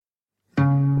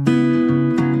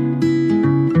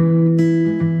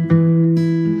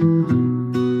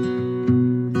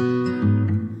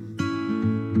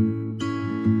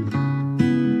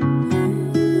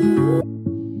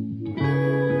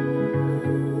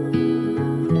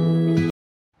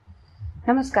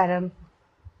నమస్కారం.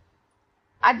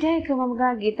 అధ్యాయక్రమంగా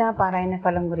గీతా పారాయణ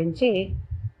ఫలం గురించి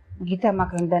గీతా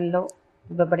గ్రంథంలో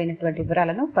ఇవ్వబడినటువంటి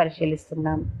వివరాలను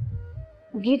పరిశీలిస్తున్నాం.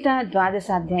 గీతా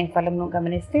ద్వాదశాధ్యాయ ఫలంను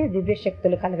గమనిస్తే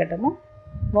దివ్యశక్తులు కలగటము,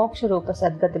 మోక్ష రూప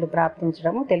సద్గతులు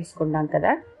ప్రాప్తించడము తెలుసుకున్నాం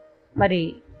కదా. మరి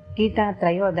గీతా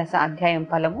త్రయోదశ అధ్యాయం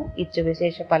ఫలము ఇచ్చు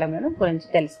విశేష ఫలములను గురించి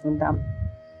తెలుసుకుందాం.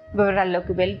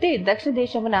 వివరాల్లోకి వెళ్తే, దక్షిణ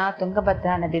దేశమున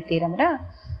తుంగభద్ర నది తీరమున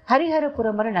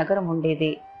హరిహరపురమున నగరం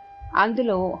ఉండేది.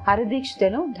 అందులో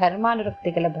హరదీక్షితును ధర్మానురక్తి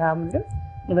గల బ్రాహ్మణుడు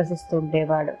నివసిస్తూ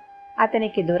ఉండేవాడు.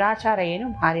 అతనికి దురాచారయ్యను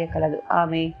భార్య కలదు.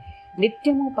 ఆమె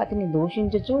నిత్యము పతిని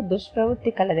దూషించుచు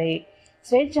దుష్ప్రవృత్తి కలదై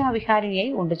స్వేచ్ఛా విహారిణి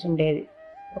అయి ఉండుచుండేది.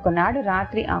 ఒకనాడు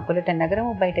రాత్రి ఆ కులట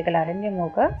నగరము బయట గల అరణ్యము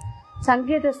ఒక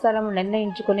సంకేత స్థలము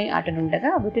నిర్ణయించుకుని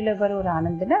అటునుండగా వీటిలెవరూ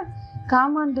రానందున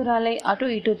కామాంధురాలై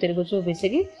అటు ఇటు తిరుగుచూ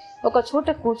విసిగి ఒక చోట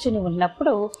కూర్చుని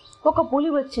ఉన్నప్పుడు ఒక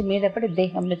పులి వచ్చి మీదపడి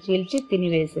దేహంలో చీల్చి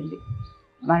తినివేసింది.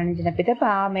 మరణించిన పిదప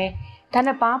ఆమె తన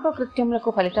పాప కృత్యములకు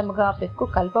ఫలితముగా పెక్కు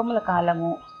కల్పముల కాలము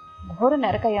ఘోర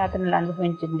నరకయాతనలు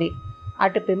అనుభవించింది.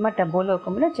 అటు పిమ్మట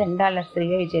భూలోకమున చండాల స్త్రీ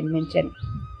అయి జన్మించను.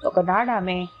 ఒకనాడు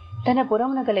ఆమె తన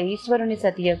పురమున గల ఈశ్వరుని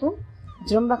సతియకు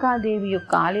జృంబకాదేవి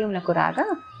యొక్క ఆలయమునకు రాగా,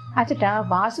 అచట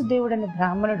వాసుదేవుడని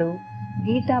బ్రాహ్మణుడు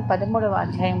గీతా 13వ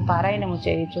అధ్యాయం పారాయణము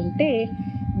చేయుచుంటే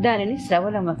దానిని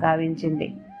శ్రవణము కావించింది.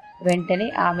 వెంటనే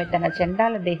ఆమె తన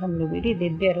చండాల దేహమును విడి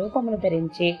దివ్య రూపమును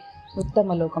ధరించి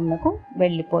ఉత్తమ లోకమునకు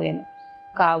వెళ్ళిపోయాను.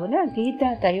 కావున గీతా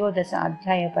త్రయోదశ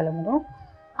అధ్యాయ ఫలమును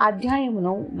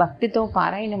అధ్యాయమును భక్తితో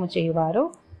పారాయణము చేయువారు,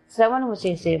 శ్రవణము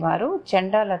చేసేవారు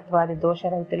చండాలత్వాది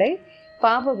దోషరహితులై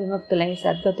పాప విముక్తులై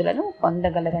సద్గతులను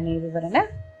పొందగలరనే వివరణ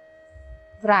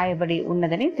వ్రాయబడి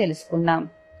ఉన్నదని తెలుసుకున్నాం.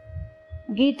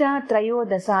 గీతా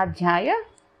త్రయోదశాధ్యాయ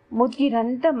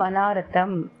ముద్గిరంత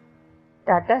మనారతం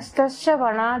తతస్థ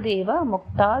వణాదేవ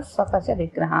ముక్తా స్వపచ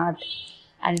విగ్రహాత్.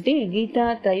 అంటే గీతా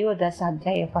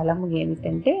త్రయోదశాధ్యాయ ఫలము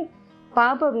ఏమిటంటే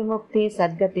పాప విముక్తి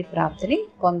సద్గతి ప్రాప్తిని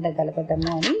పొందగలగటము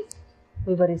అని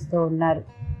వివరిస్తూ ఉన్నారు.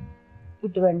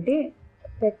 ఇటువంటి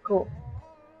ఎక్కువ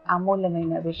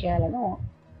అమూల్యమైన విషయాలను,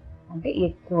 అంటే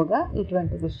ఎక్కువగా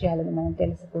ఇటువంటి విషయాలను మనం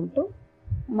తెలుసుకుంటూ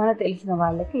తెలిసిన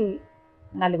వాళ్ళకి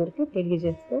నలుగురికి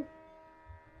తెలియజేస్తూ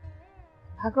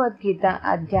భగవద్గీత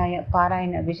అధ్యాయ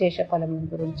పారాయణ విశేష ఫలం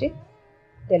గురించి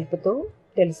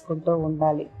తెలుసుకుంటూ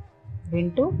ఉండాలి.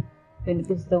 వింటూ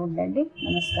వినిపిస్తూ ఉండండి.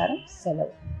 నమస్కారం,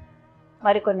 సెలవు.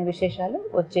 మరికొన్ని విశేషాలు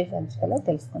వచ్చే సంచికలో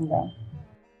తెలుసుకుందాం.